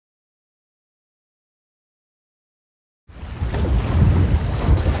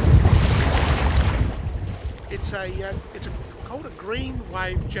called a green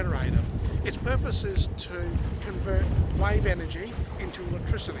wave generator. Its purpose is to convert wave energy into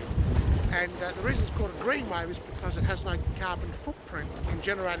electricity. And the reason it's called a green wave is because it has no carbon footprint in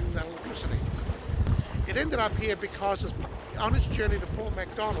generating that electricity. It ended up here because on its journey to Port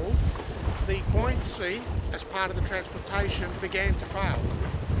MacDonald, the buoyancy as part of the transportation began to fail.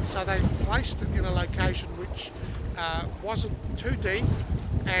 So they placed it in a location which wasn't too deep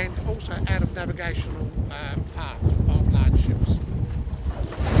and also out of navigational path of large ships.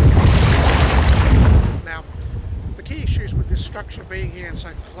 Now, the key issues with this structure being here and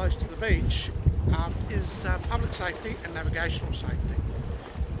so close to the beach is public safety and navigational safety.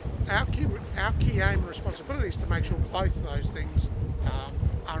 Our key aim and responsibility is to make sure both of those things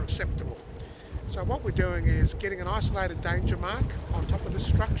are acceptable. So what we're doing is getting an isolated danger mark on top of this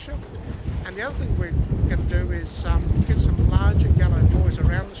structure, and the other thing we're going to do is get some larger yellow buoys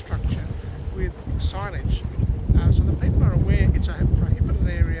around the structure with signage so that people are aware it's a prohibited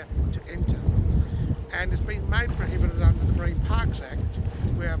area to enter. And it's been made prohibited under the Marine Parks Act,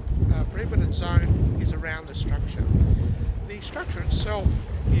 where a prohibited zone is around the structure. The structure itself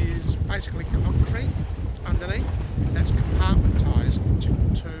is basically concrete underneath that's compartmentised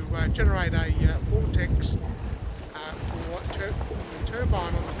to generate a vortex for the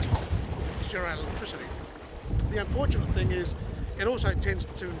turbine on the top to generate electricity. The unfortunate thing is it also tends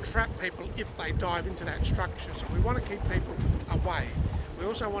to entrap people if they dive into that structure, so we want to keep people away. We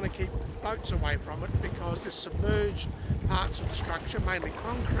also want to keep boats away from it because there's submerged parts of the structure, mainly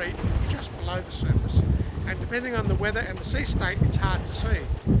concrete, just below the surface. And depending on the weather and the sea state, it's hard to see.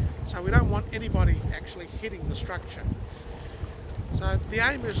 So we don't want anybody actually hitting the structure. So the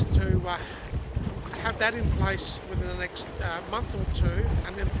aim is to have that in place within the next month or two,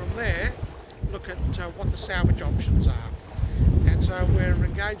 and then from there look at what the salvage options are. And so we're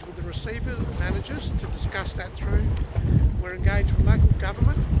engaged with the receivers and managers to discuss that through. We're engaged with local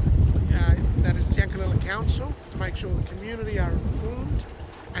government, that is the Carrickalinga Council, to make sure the community are informed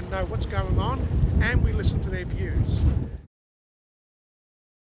and know what's going on, and we listen to their views.